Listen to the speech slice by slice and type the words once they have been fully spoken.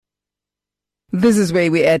This is where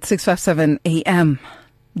we're at 6:57 a.m.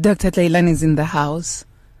 Dr. Tleilani is in the house.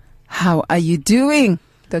 How are you doing,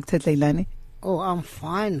 Dr. Tleilani? Oh, I'm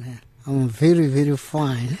fine. I'm very, very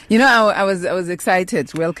fine. You know, I was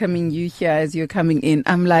excited welcoming you here as you're coming in.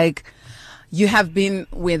 I'm like, you have been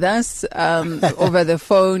with us over the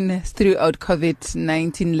phone throughout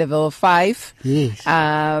COVID-19 level 5. Yes.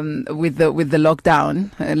 With the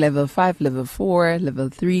lockdown, level 5, level 4, level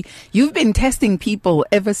 3. You've been testing people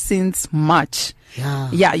ever since March.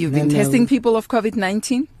 Yeah, you've been testing people of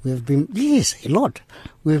COVID-19? We've been, yes, a lot.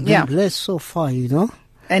 We've been blessed so far, you know.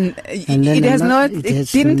 And it has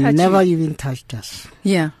didn't touch never you. Even touched us.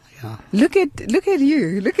 Yeah. Look at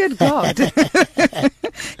you. Look at God.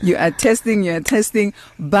 You are testing,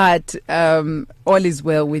 but all is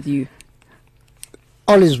well with you.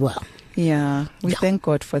 All is well. Yeah, we thank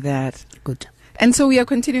God for that. Good. And so we are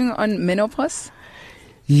continuing on menopause?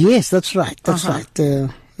 Yes, that's right. That's right.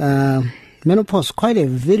 Menopause, quite a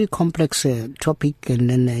very complex topic, and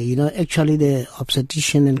then actually the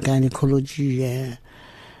obstetrician and gynecology.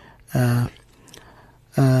 What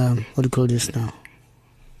do you call this now?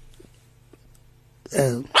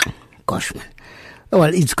 Gosh, man.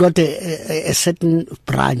 Well, it's got a certain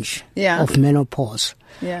branch of menopause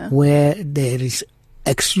where there is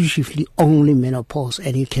exclusively only menopause,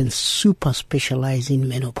 and you can super specialize in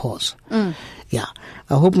menopause. Yeah.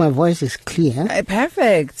 I hope my voice is clear.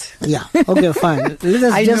 Perfect. Yeah. Okay, fine.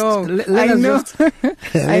 Let us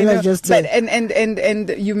But and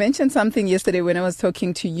you mentioned something yesterday when I was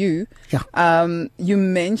talking to you. Yeah. You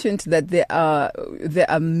mentioned that there are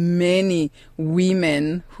many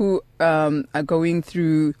women who are going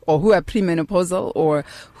through, or who are premenopausal, or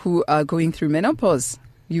who are going through menopause.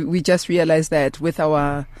 We just realized that with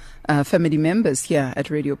our family members here at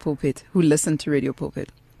Radio Pulpit who listen to Radio Pulpit.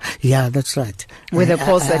 Yeah, that's right. With the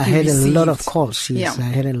calls that you received. I had a lot of calls. Yes, I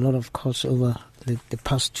had a lot of calls over the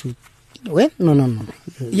past 2. Well, no.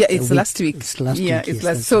 Yeah, it's last week. It's last week. Yeah, it's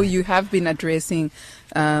last. So you have been addressing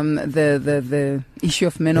the issue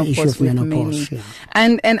of menopause with many. Yeah.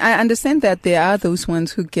 And I understand that there are those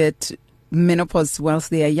ones who get menopause whilst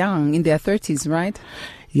they are young, in their 30s, right?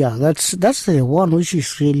 Yeah, that's the one which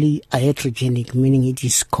is really iatrogenic, meaning it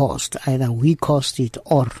is caused. Either we caused it,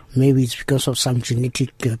 or maybe it's because of some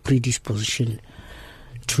genetic predisposition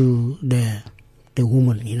to the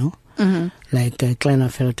woman, like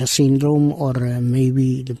Klinefelter syndrome, or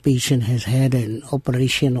maybe the patient has had an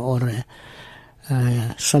operation, or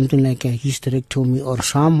something like a hysterectomy, or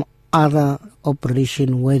some other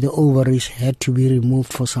operation where the ovaries had to be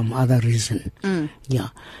removed for some other reason.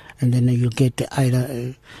 Yeah. And then you get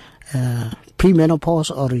either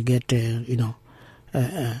premenopause, or you get,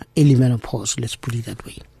 early menopause. Let's put it that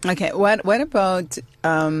way. Okay. What about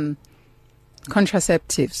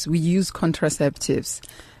contraceptives? We use contraceptives,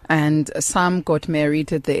 and some got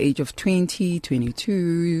married at the age of 20,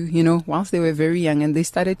 22, whilst they were very young, and they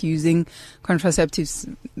started using contraceptives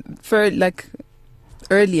for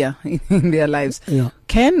earlier in their lives. Yeah.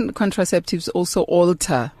 Can contraceptives also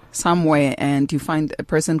alter somewhere, and you find a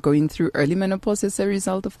person going through early menopause as a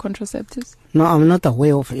result of contraceptives? No, I'm not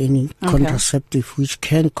aware of any contraceptive which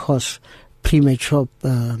can cause premature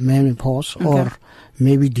menopause or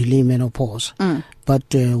maybe delay menopause.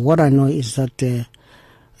 But what I know is that it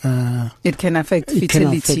can affect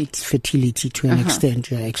fertility to an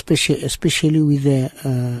extent, especially with the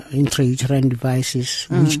intrauterine devices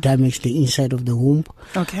which damage the inside of the womb,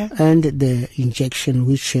 and the injection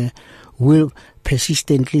which will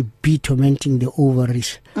persistently be tormenting the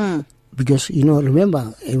ovaries. Because,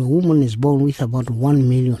 remember, a woman is born with about 1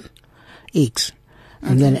 million eggs.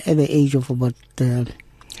 And then at the age of about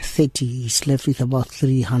 30, is left with about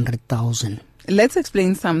 300,000. Let's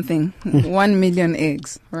explain something. 1 million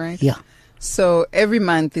eggs, right? Yeah. So every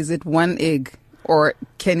month, is it 1 egg, or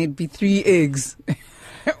can it be 3 eggs?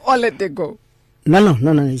 Or let they go? No.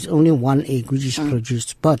 It's only 1 egg which is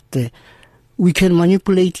produced. But we can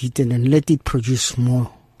manipulate it and then let it produce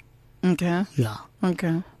more. Okay. Yeah.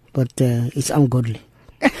 Okay. But it's ungodly.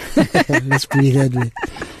 Let's put it that way.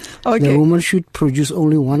 Okay. The woman should produce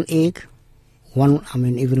only 1 egg,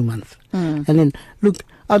 every month. And then, look,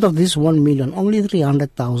 out of this 1 million, only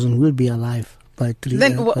 300,000 will be alive by 3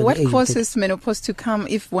 Then what causes menopause to come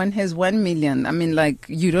if one has 1 million?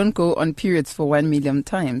 You don't go on periods for 1 million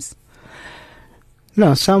times.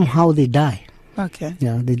 No, somehow they die. Okay.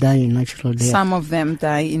 Yeah, they die in natural death. Some of them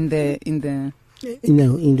die in the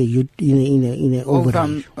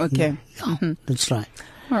ovary. Okay. Yeah, that's right.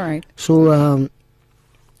 All right. So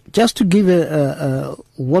just to give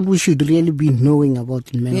what we should really be knowing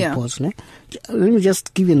about menopause, let me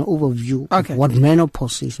just give you an overview of what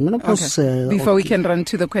menopause is. Menopause. Before we can run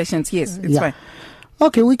to the questions, yes, it's fine.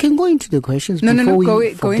 Okay, we can go into the questions. No,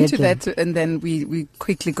 go into that, and then we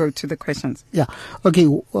quickly go to the questions. Yeah. Okay.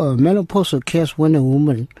 Menopause occurs when a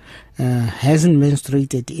woman hasn't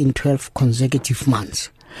menstruated in 12 consecutive months,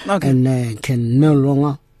 and can no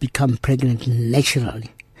longer become pregnant naturally.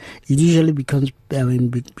 It usually comes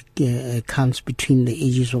between the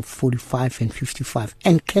ages of 45 and 55,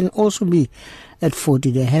 and can also be at 40.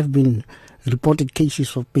 There have been reported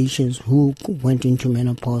cases of patients who went into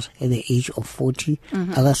menopause at the age of 40,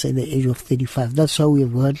 others at the age of 35. That's how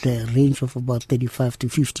we've heard the range of about 35 to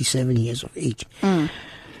 57 years of age. And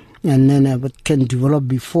then but can develop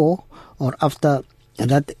before or after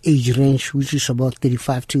that age range, which is about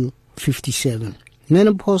 35 to 57.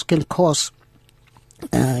 Menopause can cause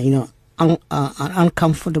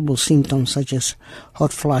uncomfortable symptoms such as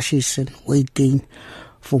hot flashes and weight gain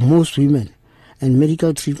for most women, and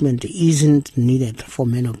medical treatment isn't needed for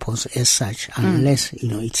menopause as such unless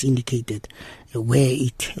it's indicated where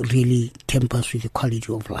it really tempers with the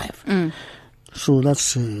quality of life. So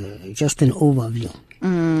that's just an overview.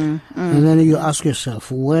 And then you ask yourself,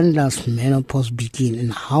 when does menopause begin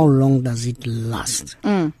and how long does it last?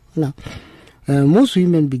 Now, most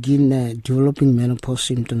women begin developing menopause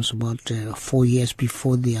symptoms about 4 years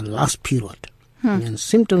before their last period. And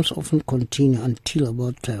symptoms often continue until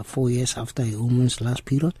about 4 years after a woman's last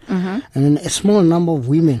period. And then a small number of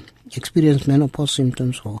women experience menopause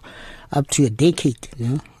symptoms for up to a decade,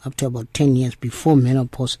 up to about 10 years before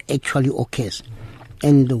menopause actually occurs.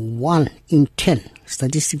 And 1 in 10,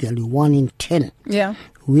 statistically 1 in 10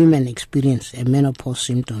 women experience a menopause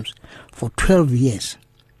symptoms for 12 years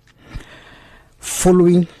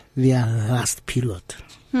following their last period.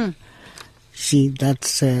 See,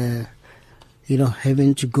 that's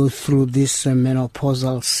having to go through these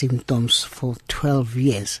menopausal symptoms for 12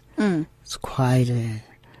 years. It's quite a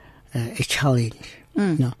challenge.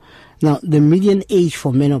 Now, the median age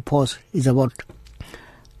for menopause is about,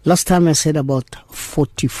 last time I said about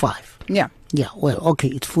 45. Yeah, well, okay,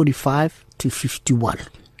 it's 45 to 51.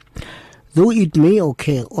 Though it may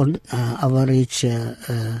occur on average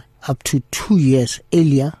up to 2 years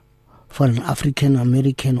earlier for an African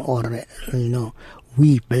American or,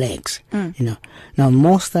 we blacks. Now,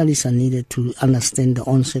 more studies are needed to understand the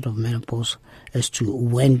onset of menopause as to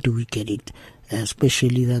when do we get it,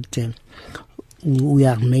 especially that we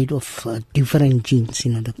are made of different genes.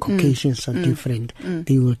 The Caucasians are different.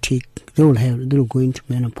 They will go into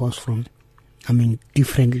menopause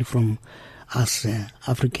differently from us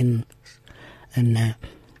African and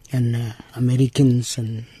Americans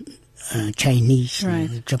and Chinese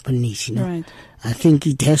and Japanese. I think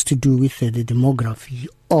it has to do with the demography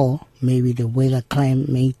or maybe the weather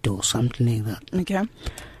climate or something like that. Okay.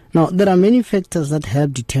 Now, there are many factors that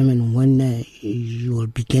help determine when you will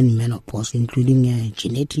begin menopause, including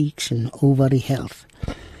genetics and ovary health.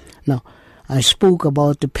 Now, I spoke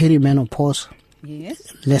about the perimenopause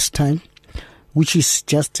last time, which is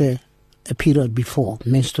just a period before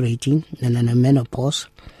menstruating, and then a menopause.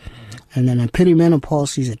 And then a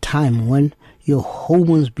perimenopause is a time when your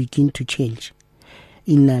hormones begin to change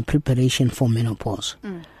in preparation for menopause.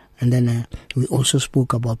 And then we also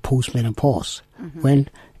spoke about postmenopause, when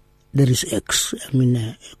there is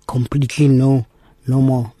completely no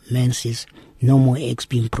more menses, no more eggs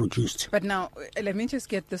being produced. But now, let me just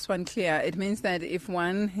get this one clear. It means that if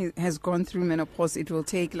one has gone through menopause, it will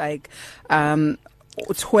take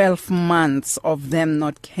 12 months of them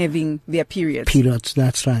not having their periods.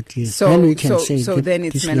 That's right. Yes. So then we can say then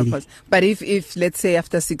it's menopause. But if let's say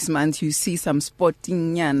after 6 months you see some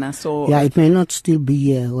spotting so it may not still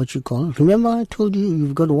be what you call. Remember, I told you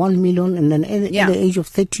you've got 1 million, and then at the age of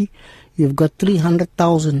 30, you've got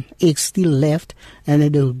 300,000 eggs still left, and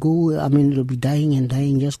it'll go. It'll be dying and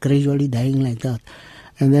dying, just gradually dying like that.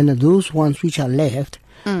 And then those ones which are left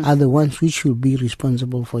are the ones which will be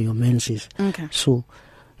responsible for your menses. Okay. So,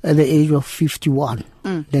 at the age of 51,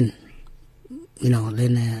 then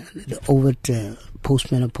the overt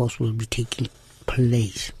postmenopause will be taking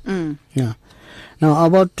place. Yeah. Now,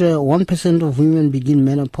 about 1% of women begin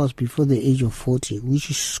menopause before the age of 40,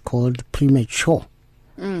 which is called premature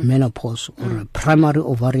menopause or a primary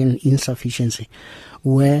ovarian insufficiency,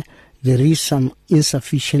 where there is some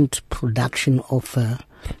insufficient production of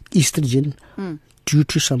estrogen due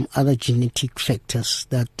to some other genetic factors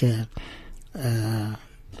that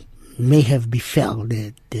may have befell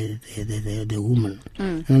the woman.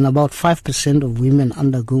 And about 5% of women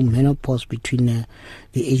undergo menopause between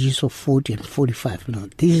the ages of 40 and 45. Now,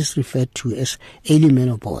 this is referred to as early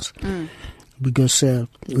menopause because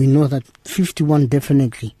we know that 51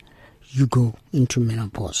 definitely you go into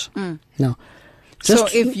menopause. Now, so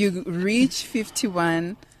if you reach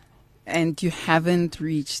 51 and you haven't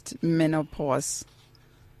reached menopause,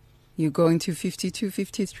 you go into 52,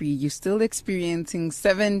 53, you're still experiencing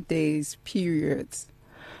 7 days periods.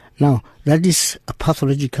 Now, that is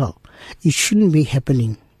pathological. It shouldn't be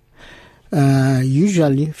happening.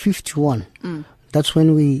 Usually 51. That's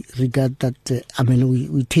when we regard that,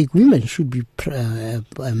 we take women should be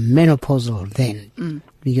menopausal then.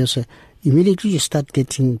 Because immediately you start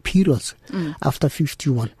getting periods after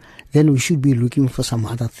 51. Then we should be looking for some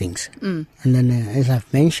other things. And then, as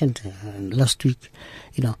I've mentioned last week,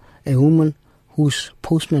 a woman who's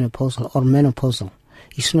postmenopausal or menopausal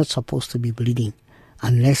is not supposed to be bleeding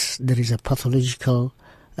unless there is a pathological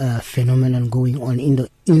phenomenon going on in the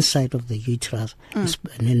inside of the uterus. And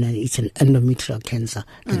then it's an endometrial cancer,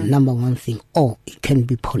 the number one thing. Or it can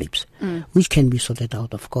be polyps, which can be sorted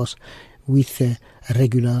out, of course, with a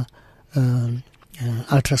regular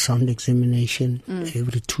ultrasound examination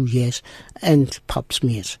every 2 years and pap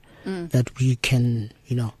smears that we can,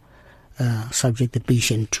 subject the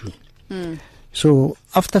patient to. So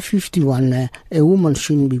after 51, a woman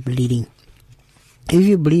shouldn't be bleeding. If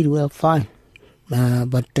you bleed, well, fine.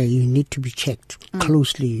 But you need to be checked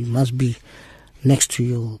closely. You must be next to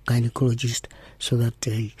your gynecologist so that,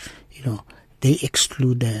 they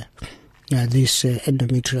exclude this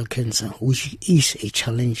endometrial cancer, which is a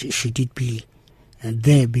challenge should it be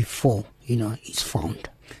there before, it's found.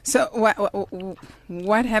 So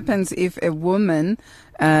what happens if a woman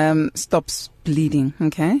stops bleeding,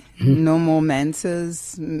 okay? No more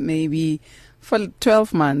menses, maybe for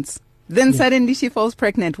 12 months. Then suddenly she falls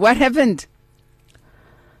pregnant. What happened?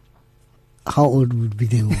 How old would be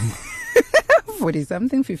the woman?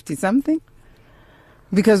 40-something, 50-something?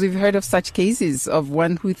 Because we've heard of such cases of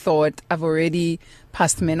one who thought, I've already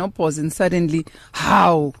passed menopause, and suddenly,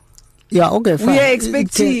 how? Yeah, okay, fine. We are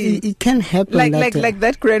expecting. It can happen. Like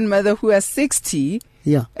that grandmother who is 60.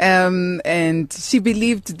 Yeah. And she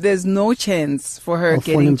believed there's no chance for her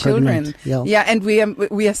getting children. Yeah. And we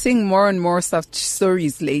are seeing more and more such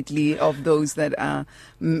stories lately of those that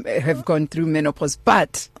have gone through menopause,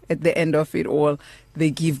 but at the end of it all, they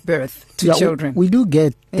give birth to children. We do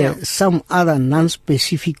get some other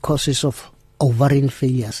non-specific causes of ovarian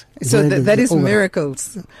failures. So that is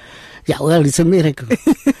miracles. Yeah, well, it's a miracle.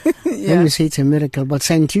 Let me say it's a miracle, but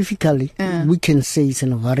scientifically, we can say it's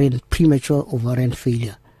an premature ovarian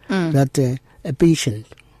failure. That a patient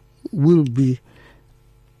will be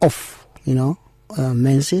off,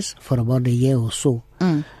 menses for about a year or so.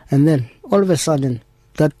 And then all of a sudden,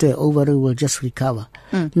 that ovary will just recover.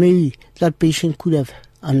 Maybe that patient could have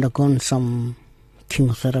undergone some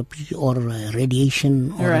chemotherapy or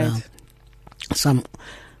radiation or some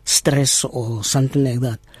stress or something like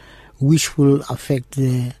that, which will affect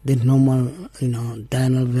the normal,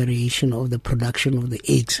 diurnal variation of the production of the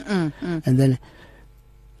eggs. And then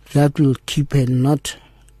that will keep her not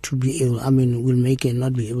to be able, will make her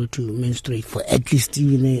not be able to menstruate for at least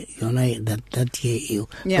even that year.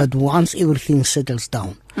 But once everything settles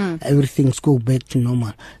down, everything's go back to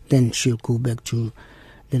normal, then she'll go back to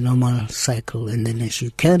the normal cycle, and then she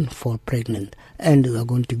can fall pregnant, and we are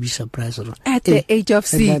going to be surprised at the age of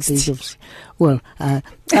 60. Well, I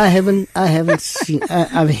haven't seen.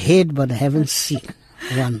 I've heard, but I haven't seen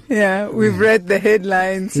one. Yeah, we've read the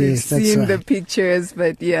headlines, we've seen the pictures,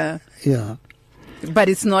 but yeah. But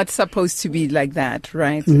it's not supposed to be like that,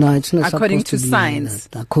 right? No, it's not. According to science.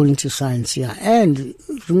 Like according to science, yeah. And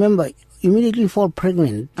remember, immediately fall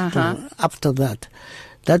pregnant. After that,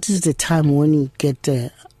 that is the time when you get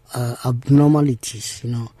abnormalities.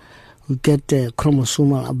 We get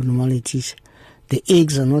chromosomal abnormalities. The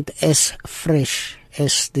eggs are not as fresh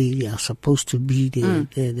as they are supposed to be.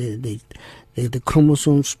 The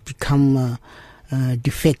chromosomes become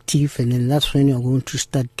defective, and then that's when you're going to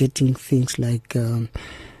start getting things like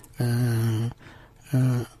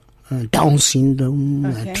Down syndrome,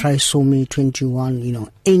 trisomy 21,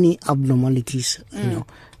 any abnormalities,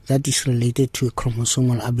 that is related to a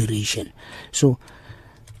chromosomal aberration. So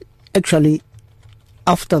actually,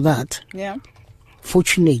 after that,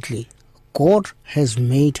 fortunately, God has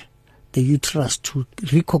made the uterus to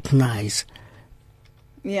recognize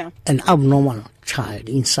an abnormal child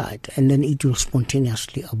inside, and then it will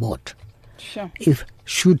spontaneously abort. Sure.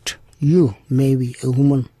 Should you, maybe a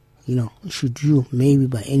woman, should you maybe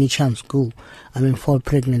by any chance fall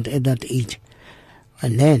pregnant at that age,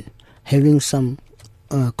 and then having some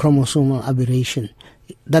chromosomal aberration,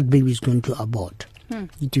 that baby is going to abort.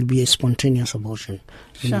 It will be a spontaneous abortion,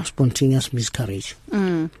 spontaneous miscarriage.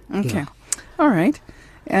 Okay. Yeah. All right.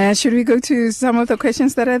 Should we go to some of the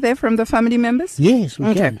questions that are there from the family members? Yes,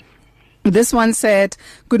 we can. This one said,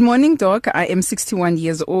 "Good morning, Doc. I am 61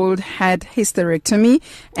 years old, had hysterectomy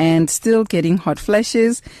and still getting hot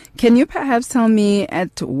flashes. Can you perhaps tell me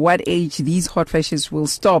at what age these hot flashes will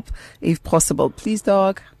stop, if possible? Please,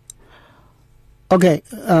 Doc." Okay,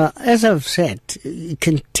 as I've said, it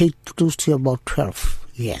can take close to about 12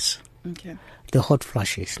 years. Okay. The hot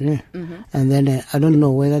flashes. And then I don't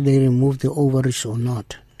know whether they remove the ovaries or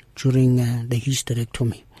not during the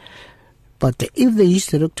hysterectomy. But if the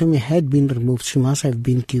hysterectomy had been removed, she must have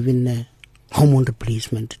been given hormone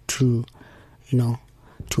replacement to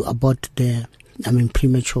abort the,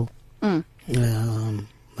 premature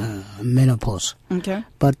menopause. Okay.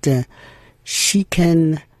 But she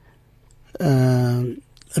can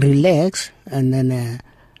relax and then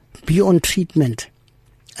be on treatment,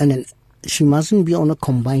 and then she mustn't be on a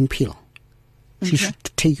combined pill. She should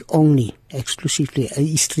take only exclusively a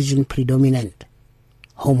estrogen predominant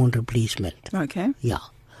hormone replacement. Okay. Yeah.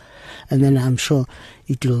 And then I'm sure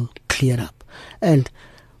it will clear up. And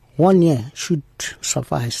 1 year should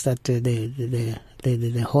suffice that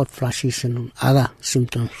the hot flashes and other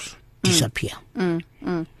symptoms disappear.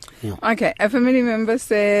 Yeah. Okay, a family member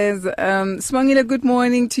says, Smangile, good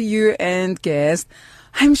morning to you and guest.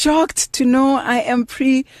 I'm shocked to know I am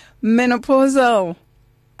pre-menopausal.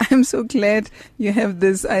 I'm so glad you have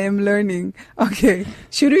this. I am learning. Okay,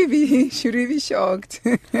 should we be shocked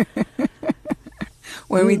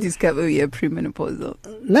when we discover we are premenopausal?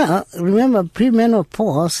 Now, remember,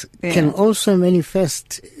 premenopause can also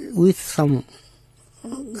manifest with some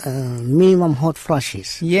minimum hot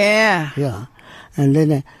flashes. Yeah. And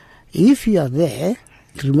then if you are there,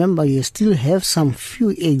 remember you still have some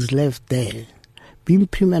few eggs left there. Being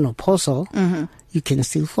premenopausal, you can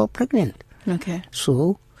still fall pregnant. Okay.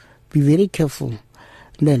 So be very careful.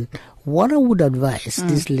 Then what I would advise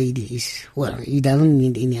this lady is, well, he doesn't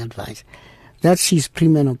need any advice. That she's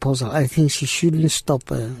premenopausal, I think she shouldn't stop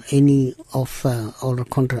any of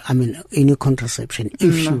any contraception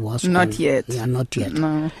if she was not yet. Yeah, not yet.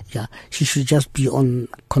 No. Yeah, she should just be on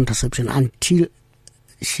contraception until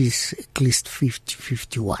she's at least 50,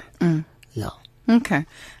 51. Yeah. Okay.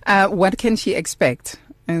 What can she expect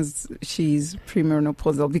as she's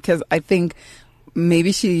premenopausal? Because I think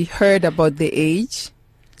maybe she heard about the age.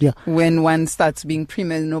 Yeah. When one starts being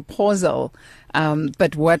premenopausal.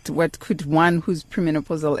 But what could one who's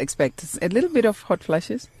premenopausal expect? A little bit of hot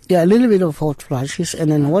flashes? Yeah, a little bit of hot flashes.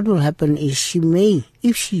 And then what will happen is she may,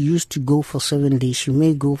 if she used to go for 7 days, she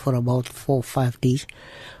may go for about 4 or 5 days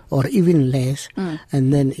or even less.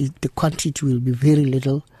 And then the quantity will be very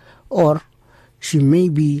little. Or she may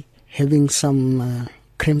be having some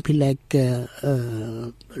crampy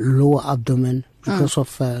lower abdomen because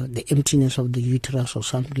of the emptiness of the uterus or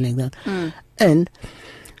something like that. And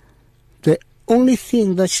the only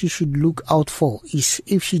thing that she should look out for is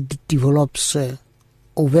if she develops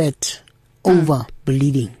overt over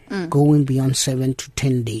bleeding going beyond 7 to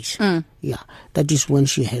 10 days. Yeah, that is when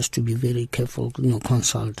she has to be very careful,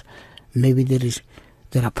 consult. Maybe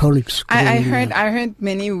there are polyps. I heard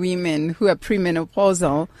many women who are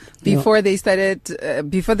premenopausal before they started,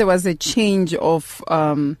 before there was a change of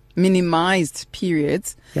minimized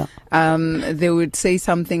periods. Yeah. They would say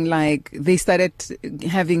something like they started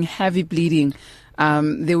having heavy bleeding.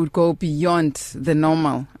 They would go beyond the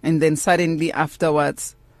normal, and then suddenly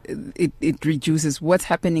afterwards, it reduces. What's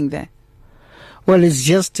happening there? Well, it's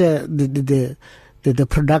just the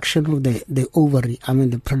production of the ovary,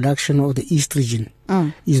 the production of the estrogen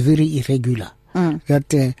is very irregular.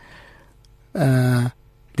 That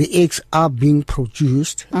the eggs are being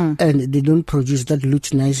produced and they don't produce that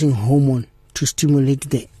luteinizing hormone to stimulate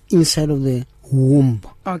the inside of the womb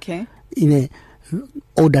in a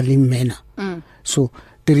orderly manner. So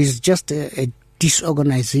there is just a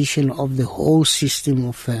disorganization of the whole system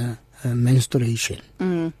of menstruation.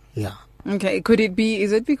 Yeah. Okay. Could it be,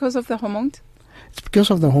 is it because of the hormones? It's because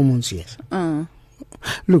of the hormones, yes.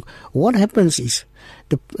 Look, what happens is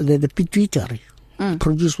the pituitary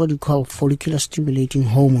produce what you call follicular stimulating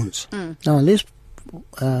hormones. Now, this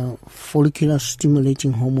follicular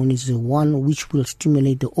stimulating hormone is the one which will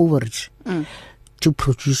stimulate the ovaries to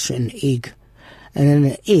produce an egg. And then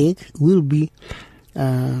the egg will be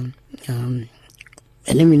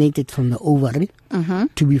eliminated from the ovary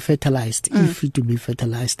to be fertilized, if it to be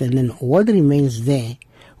fertilized. And then what remains there,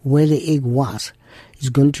 where the egg was, is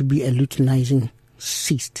going to be a luteinizing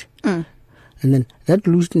cyst. And then that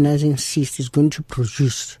luteinizing cyst is going to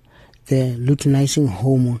produce the luteinizing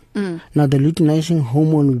hormone. Now, the luteinizing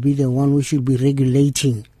hormone will be the one which will be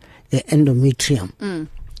regulating the endometrium,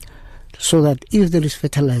 so that if there is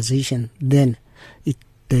fertilization, then the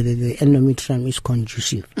endometrium is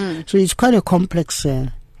conducive. So it's quite a complex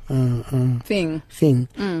thing with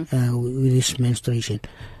this menstruation.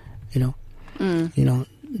 You know,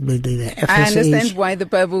 the FSH. I understand why the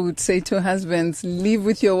Bible would say to husbands, live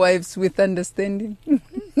with your wives with understanding.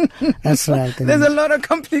 That's right. There's a lot of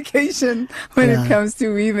complication when it comes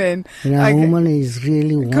to women. A woman is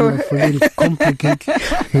really wonderfully complicated.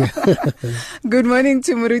 Good morning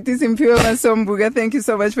to Muruti Simpiwa Masombuga. Thank you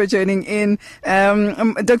so much for joining in.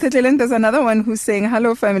 Dr. Telen, there's another one who's saying,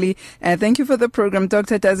 hello family. Thank you for the program.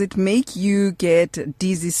 Doctor, does it make you get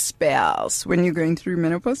dizzy spells when you're going through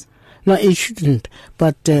menopause? No, it shouldn't.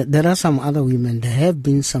 But there are some other women. There have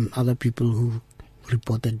been some other people who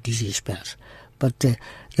reported dizzy spells. But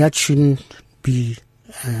that shouldn't be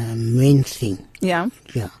a main thing. Yeah.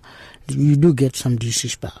 Yeah. You do get some dizzy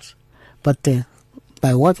spells. But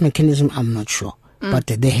by what mechanism, I'm not sure. But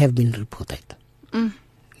they have been reported.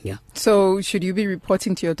 Yeah. So should you be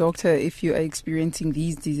reporting to your doctor if you are experiencing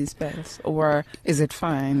these dizzy spells? Or is it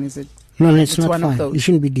fine? Is it? No, it's not fine. You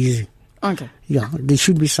shouldn't be dizzy. Okay. Yeah, there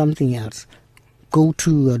should be something else. Go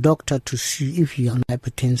to a doctor to see if you're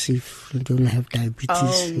hypertensive, you don't have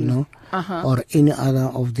diabetes, or any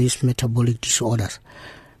other of these metabolic disorders.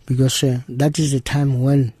 Because that is the time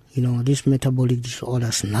when, these metabolic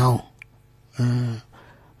disorders now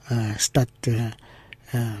start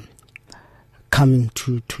coming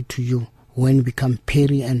to you when you become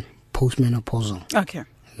peri and postmenopausal. Okay.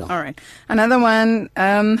 Yeah. All right. Another one,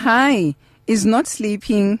 hi, is not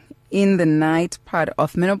sleeping in the night part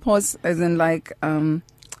of menopause, as in like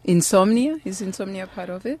insomnia? Is insomnia part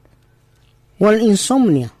of it? Well,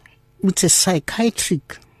 insomnia, it's a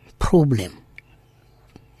psychiatric problem,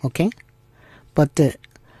 okay? But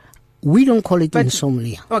we don't call it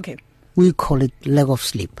insomnia. Okay. We call it lack of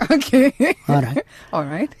sleep. Okay. All right. All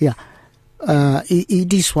right. Yeah.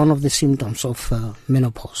 It is one of the symptoms of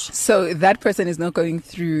menopause. So that person is not going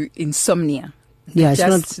through insomnia? Yeah,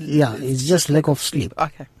 it's just lack of sleep.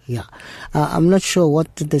 Okay. Yeah. I'm not sure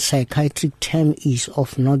what the psychiatric term is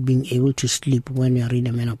of not being able to sleep when you're in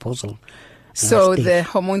a menopausal so stage. The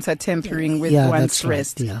hormones are tampering with one's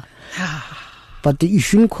rest. Right, yeah. But you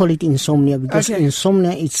shouldn't call it insomnia, because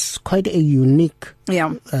insomnia is quite a unique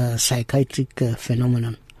psychiatric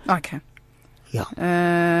phenomenon. Okay. Yeah.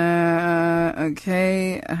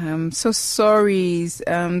 Okay. So sorry.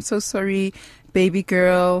 So sorry, baby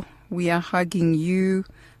girl. We are hugging you.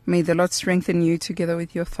 May the Lord strengthen you together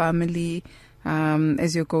with your family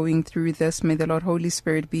as you're going through this. May the Lord Holy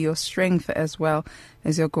Spirit be your strength as well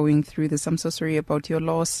as you're going through this. I'm so sorry about your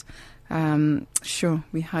loss. Sure,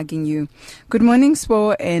 we're hugging you. Good morning,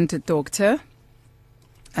 Spo and Doctor.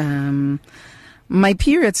 My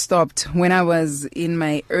period stopped when I was in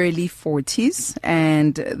my early 40s,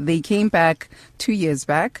 and they came back 2 years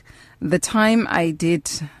back. The time I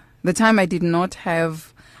did not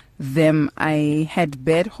have them, I had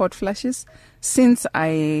bad hot flashes. Since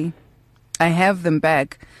I have them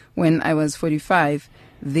back when I was 45,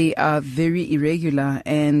 they are very irregular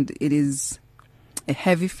and it is a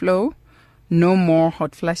heavy flow. No more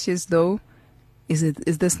hot flashes though. Is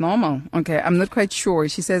this normal? Okay, I'm not quite sure.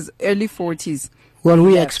 She says early 40s. Well,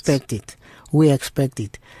 we expect it.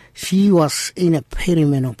 She was in a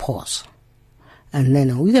perimenopause. And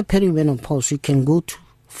then with a perimenopause, you can go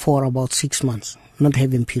for about 6 months not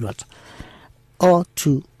having periods, or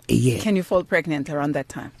to a year. Can you fall pregnant around that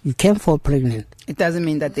time? You can fall pregnant. It doesn't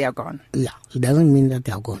mean that they are gone. Yeah, it doesn't mean that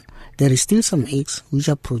they are gone. There is still some eggs which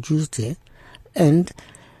are produced there, and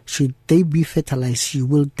should they be fertilized, you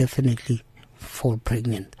will definitely fall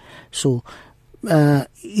pregnant. So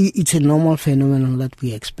it's a normal phenomenon that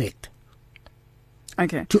we expect.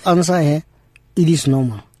 Okay. To answer her, it is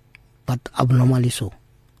normal, but abnormally so.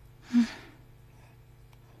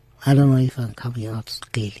 I don't know if I'm coming out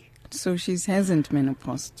clearly. So she hasn't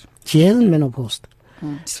menopaused. She hasn't menopaused.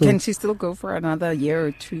 So, can she still go for another year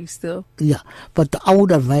or two still? Yeah, but I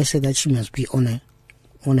would advise her that she must be on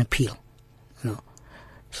a pill,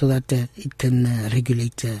 so that it can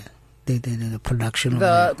regulate the production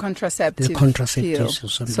the of contraceptive pill. Or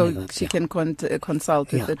something so like that, she can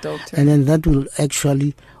consult with the doctor. And then that will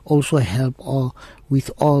actually also help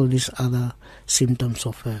with all these other symptoms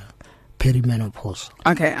of perimenopause.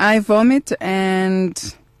 Okay, I vomit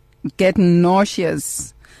and get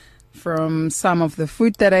nauseous from some of the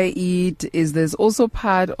food that I eat. Is this also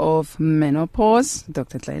part of menopause,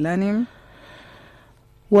 Dr. Tlailani?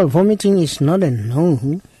 Well, vomiting is not a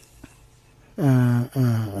known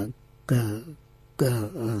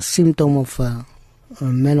symptom of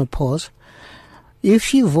menopause. If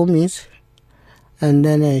she vomits and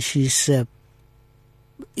then she's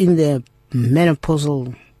in the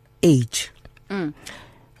menopausal age,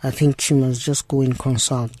 I think she must just go and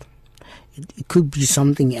consult. It could be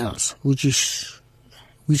something else, which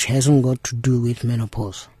hasn't got to do with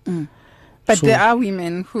menopause. But there are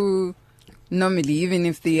women who normally, even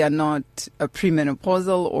if they are not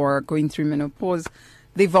premenopausal or going through menopause,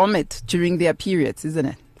 they vomit during their periods, isn't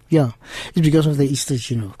it? Yeah, it's because of the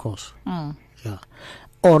estrogen, of course. Yeah,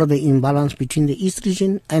 or the imbalance between the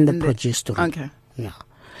estrogen and the progesterone. Okay. Yeah.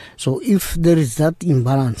 So if there is that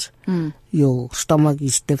imbalance, your stomach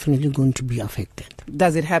is definitely going to be affected.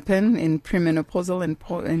 Does it happen in premenopausal and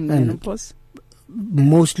menopause?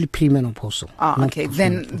 Mostly premenopausal. Okay.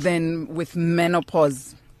 Then with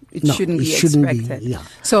menopause, it shouldn't be expected. Expected. Yeah.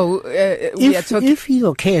 So if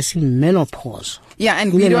your case in menopause,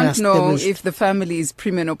 and we don't know if the family is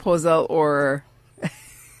premenopausal or.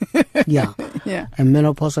 Yeah. And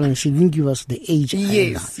menopausal, and she didn't give us the age.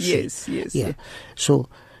 Yes. Yeah. So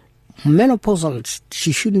menopausal,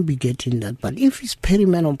 she shouldn't be getting that. But if it's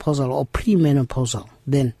perimenopausal or premenopausal,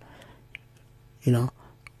 then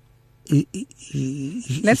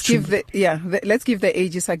let's give the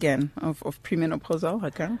ages again of premenopausal.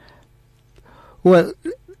 Okay. Well,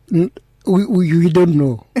 we don't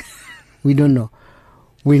know. We don't know.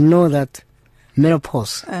 We know that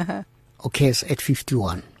menopause occurs at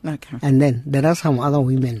 51. Okay. And then there are some other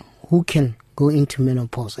women who can go into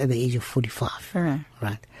menopause at the age of 45.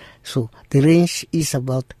 Right. So the range is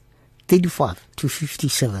about 35 to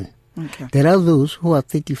 57. Okay. There are those who are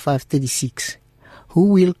 35, 36 who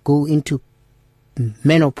will go into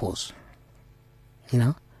menopause.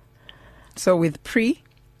 So with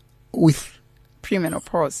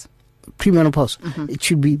premenopause, it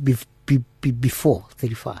should be before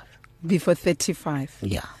 35. Before 35.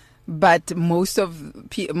 Yeah. But most of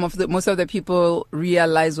the people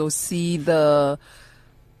realize or see the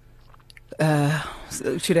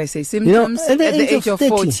should I say symptoms at the age of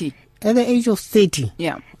 40. At the age of 30,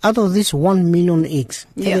 out of this 1 million eggs,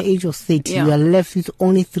 at the age of 30, you are left with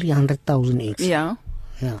only 300,000 eggs. Yeah.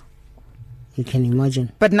 You can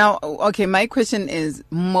imagine. But now, okay, my question is,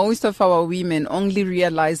 most of our women only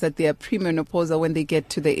realize that they are premenopausal when they get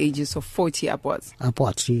to the ages of 40 upwards.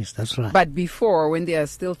 Upwards, yes, that's right. But before, when they are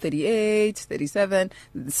still 38, 37,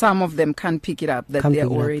 some of them can't pick it up that they are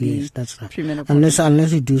already premenopausal.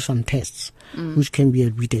 Unless you do some tests, which can be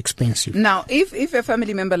a bit expensive. Now, if a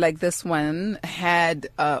family member like this one had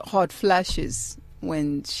hot flashes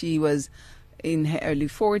when she was in her early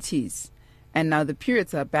 40s, and now the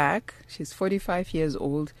periods are back. She's 45 years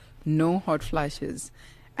old, no hot flashes.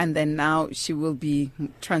 And then now she will be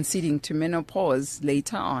transiting to menopause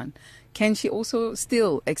later on. Can she also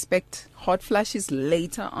still expect hot flashes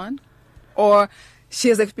later on? Or she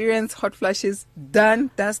has experienced hot flashes,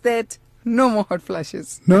 done, does that, no more hot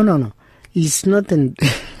flashes? No. It's not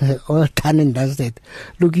all done and does that.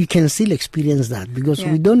 Look, you can still experience that because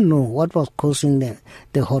we don't know what was causing the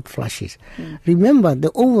hot flashes. Remember, the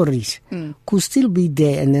ovaries could still be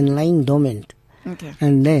there and then lying dormant. Okay.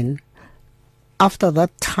 And then, after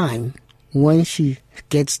that time, when she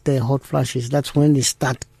gets the hot flashes, that's when they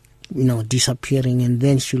start, disappearing, and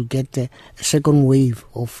then she'll get a second wave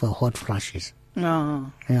of hot flashes. Oh,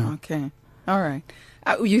 yeah. Okay. All right.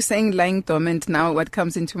 You're saying lying dormant. Now what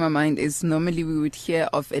comes into my mind is normally we would hear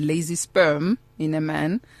of a lazy sperm in a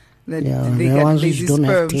man. That they get lazy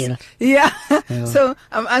sperms. Yeah. So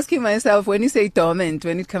I'm asking myself, when you say dormant,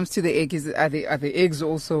 when it comes to the egg, are the eggs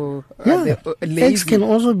also lazy? Eggs can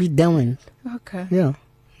also be dormant. Okay. Yeah.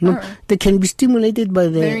 No, they can be stimulated by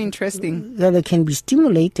the... Very interesting. Yeah, they can be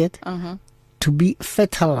stimulated to be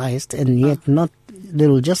fertilized, and yet they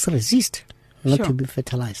will just resist. Not to be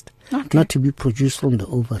fertilized, not to be produced from the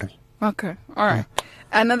ovary. Okay, all right.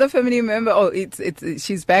 Another family member,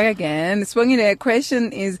 she's back again. Swinging her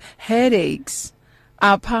question is, headaches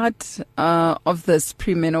are part of this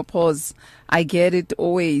premenopause. I get it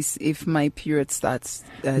always if my period starts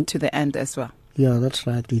to the end as well. Yeah, that's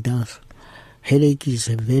right, it does. Headache is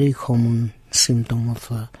a very common symptom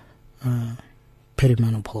of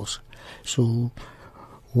perimenopause. So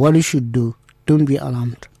what you should do, don't be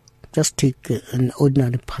alarmed. Just take an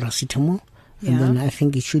ordinary paracetamol, and then I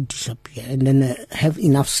think it should disappear. And then have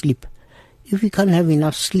enough sleep. If you can't have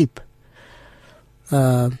enough sleep,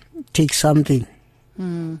 take something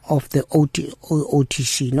of the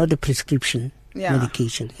OTC, not the prescription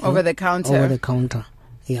medication. Over the counter. Over the counter,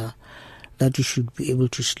 that you should be able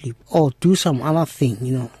to sleep. Or do some other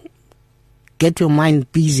thing, get your mind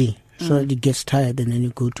busy so that it gets tired and then you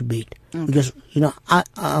go to bed. Because, I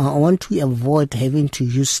want to avoid having to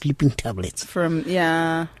use sleeping tablets.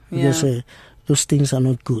 Because those things are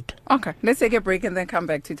not good. Okay, let's take a break and then come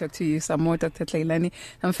back to talk to you some more, Dr. Tlailani.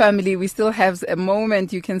 And family, we still have a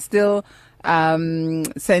moment. You can still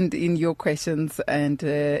send in your questions. And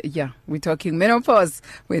we're talking menopause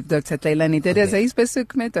with Dr. Tlailani.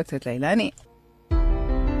 Dr. Tlailani.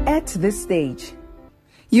 At this stage,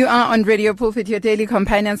 you are on Radio Pulpit, your daily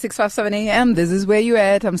companion, 657 AM. This is where you're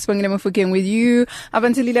at. I'm Spongile Mufokeng with you up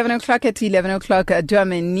until 11 o'clock. At 11 o'clock,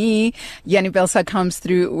 Duameni, Yanni Belsa comes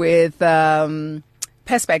through with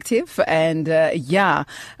perspective. And afterwards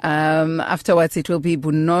it will be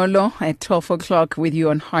Bunolo at 12 o'clock with you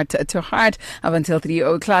on Heart to Heart up until 3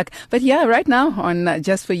 o'clock. But right now on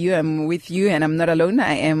Just For You, I'm with you and I'm not alone.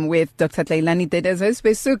 I am with Dr. Tlailani.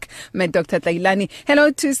 Met Dr. Tlailani.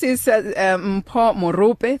 Hello to Sis Mpo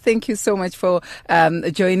Morope. Thank you so much for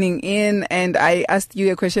joining in. And I asked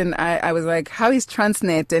you a question. I was like, how is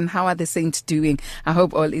Transnet and how are the saints doing? I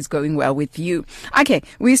hope all is going well with you. Okay,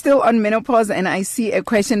 we're still on menopause and I see a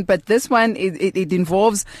question, but this one it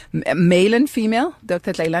involves male and female,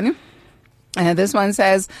 Dr. Tlailani. This one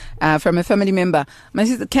says from a family member, my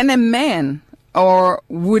sister, can a man or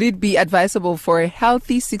would it be advisable for a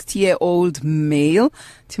healthy 60-year-old male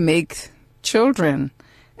to make children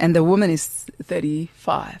and the woman is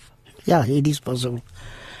 35? Yeah, it is possible.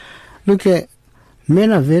 Look,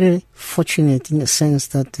 men are very fortunate in the sense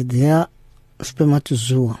that their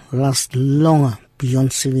spermatozoa last longer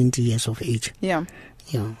beyond 70 years of age. Yeah.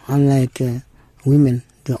 Unlike women,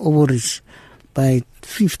 the ovaries, by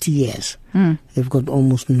 50 years, they've got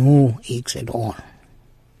almost no eggs at all.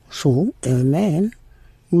 So a man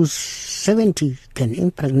who's 70 can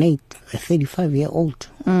impregnate a 35-year-old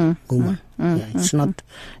woman. It's not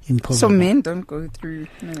impossible. So men don't go through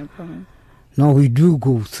menopause? No, we do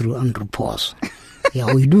go through andropause.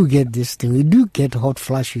 We do get this thing. We do get hot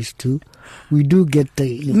flashes too. We do get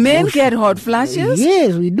the emotion. Men get hot flashes?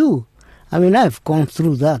 Yes, we do. I mean, I've gone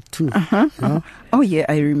through that too. Oh yeah,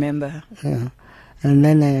 I remember. Yeah. And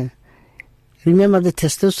then remember the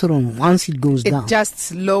testosterone, once it goes down, it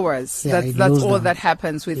just lowers. That's all that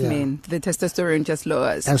happens with men. The testosterone just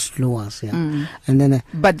lowers. Just lowers, And then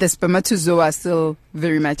but the spermatozoa are still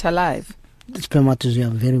very much alive. The spermatozoa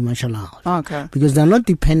are very much alive. Okay. Because they're not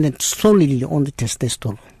dependent solely on the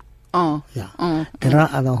testosterone. There are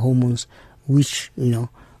other hormones which,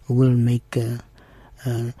 will make the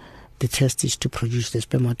testes to produce the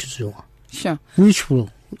spermatozoa. Sure. Which will,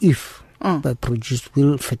 if produced,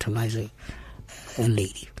 will fertilize a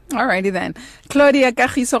lady. Alrighty then. Claudia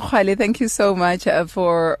Kagiso-Khwale, thank you so much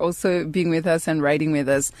for also being with us and writing with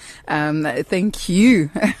us. Thank you.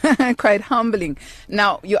 Quite humbling.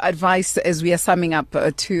 Now, your advice as we are summing up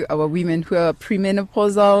to our women who are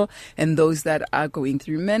premenopausal and those that are going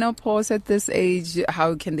through menopause at this age,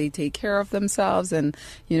 how can they take care of themselves and,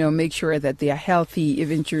 make sure that they are healthy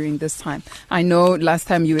even during this time? I know last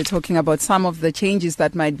time you were talking about some of the changes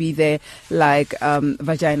that might be there, like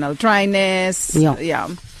vaginal dryness. Yeah.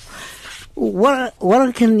 What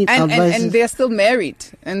can you advise? And they're still married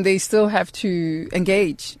and they still have to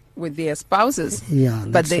engage with their spouses. Yeah,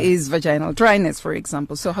 but there is vaginal dryness, for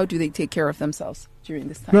example. So how do they take care of themselves during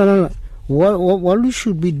this time? No. What we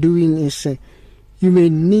should be doing is you may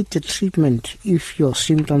need a treatment if your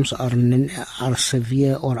symptoms are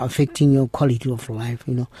severe or affecting your quality of life.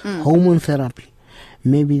 Hormone therapy.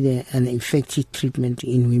 Maybe an effective treatment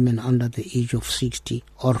in women under the age of 60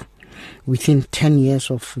 or within 10 years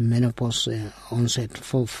of menopause onset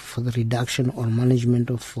for the reduction or management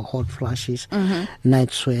of hot flashes,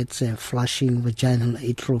 night sweats, flushing, vaginal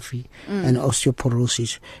atrophy, and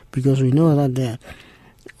osteoporosis. Because we know that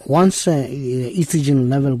once estrogen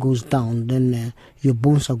level goes down, then your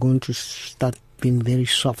bones are going to start being very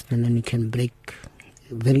soft and then you can break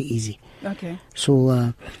very easy. Okay.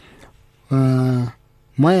 So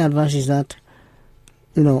my advice is that,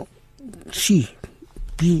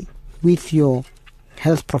 be with your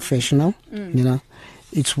health professional.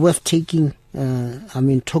 It's worth talking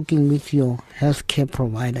with your healthcare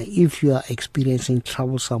provider if you are experiencing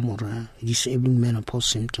troublesome or disabling menopause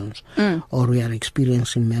symptoms, or we are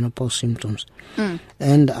experiencing menopause symptoms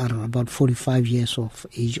and are about 45 years of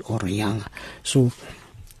age or younger. So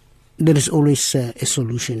there is always a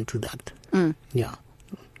solution to that.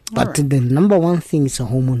 But the number one thing is a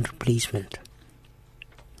hormone replacement.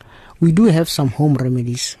 We do have some home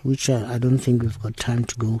remedies, which I don't think we've got time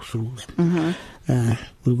to go through them.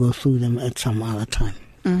 We'll go through them at some other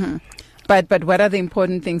time. But what are the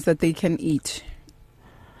important things that they can eat?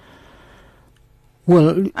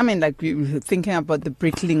 Well, I mean, like thinking about the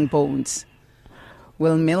brickling bones.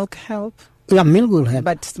 Will milk help? Yeah, milk will help.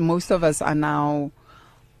 But most of us are now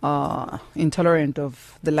intolerant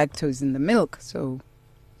of the lactose in the milk. So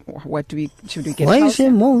should we get Why calcium? you say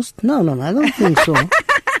most? No, I don't think so.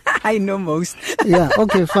 I know most. Yeah,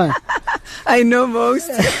 okay, fine. I know most.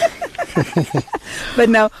 But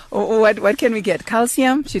now, what can we get?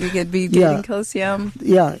 Calcium? Should we be getting calcium?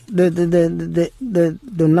 Yeah,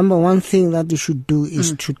 the number one thing that you should do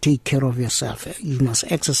is to take care of yourself. You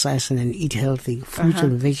must exercise and then eat healthy fruits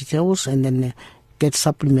and vegetables, and then get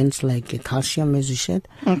supplements like calcium, as you said,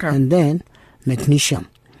 and then magnesium,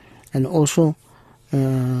 and also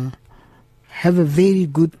have a very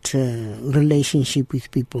good relationship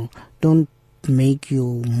with people. Don't make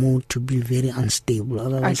your mood to be very unstable.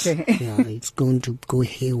 Otherwise, it's going to go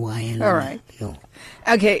haywire. All right.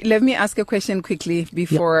 Okay, let me ask a question quickly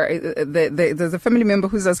before there's a family member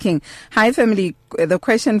who's asking, hi family, the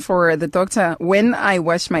question for the doctor, when I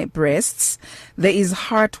wash my breasts, there is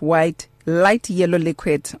hard white, light yellow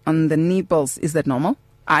liquid on the nipples. Is that normal?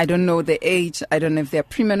 I don't know the age. I don't know if they're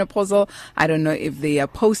premenopausal. I don't know if they are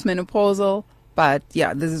postmenopausal. But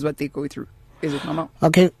yeah, this is what they go through. Is it normal?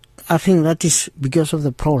 Okay, I think that is because of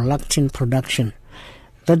the prolactin production.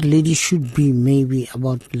 That lady should be maybe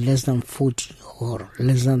about less than 40 or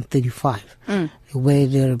less than 35, where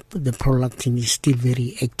the prolactin is still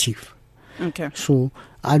very active. Okay. So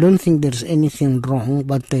I don't think there's anything wrong,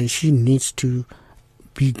 but she needs to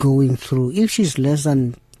be going through. If she's less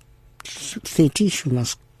than 30, she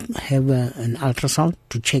must have an ultrasound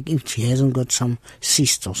to check if she hasn't got some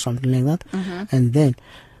cysts or something like that. And then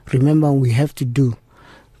remember, we have to do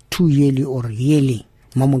 2 yearly or yearly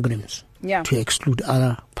mammograms to exclude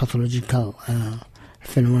other pathological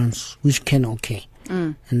phenomena which can occur,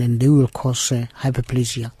 and then they will cause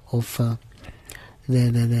hyperplasia of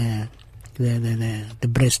the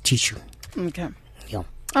breast tissue. Okay. Yeah.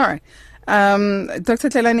 All right. Dr.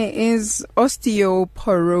 Tlelane, is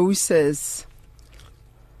osteoporosis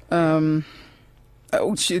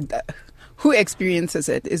who experiences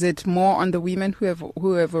it? Is it more on the women who have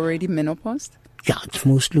already menopaused? Yeah, it's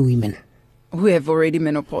mostly women who have already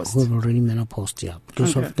menopaused. Yeah,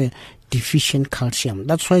 because of the deficient calcium.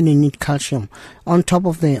 That's why they need calcium on top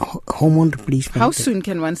of the hormone replacement. How soon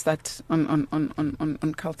can one start on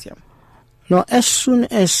calcium? Now, as soon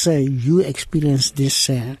as you experience this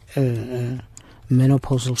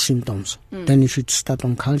menopausal symptoms, then you should start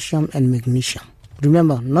on calcium and magnesium.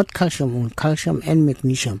 Remember, not calcium only, calcium and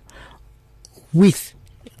magnesium with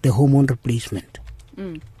the hormone replacement.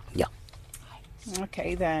 Yeah.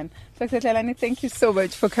 Okay, then. Dr. Tlelane, thank you so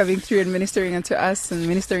much for coming through and ministering unto us and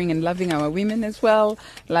ministering and loving our women as well,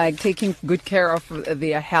 like taking good care of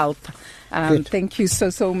their health. Thank you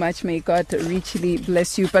so much. May God richly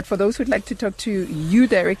bless you. But for those who'd like to talk to you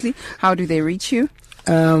directly, how do they reach you?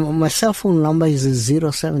 My cell phone number is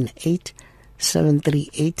 078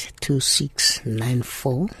 738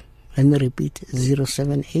 2694. Let me repeat,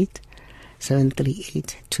 078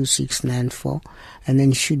 738 2694, and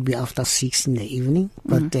then it should be after 6 in the evening.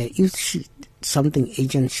 But if something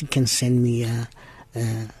urgent, she can send me a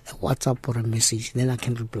WhatsApp or a message, then I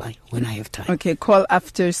can reply when I have time. Okay, call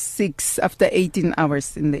after 6, after 18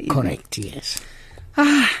 hours in the evening. Correct, yes.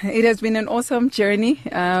 It has been an awesome journey,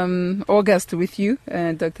 August with you,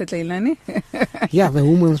 Dr. Tlelane. Yeah, the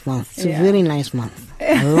Women's Month. It's a very nice month.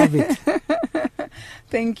 I love it.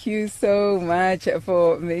 Thank you so much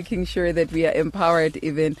for making sure that we are empowered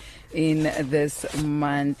even in this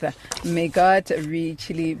month. May God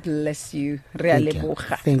richly bless you.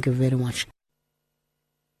 Thank you very much.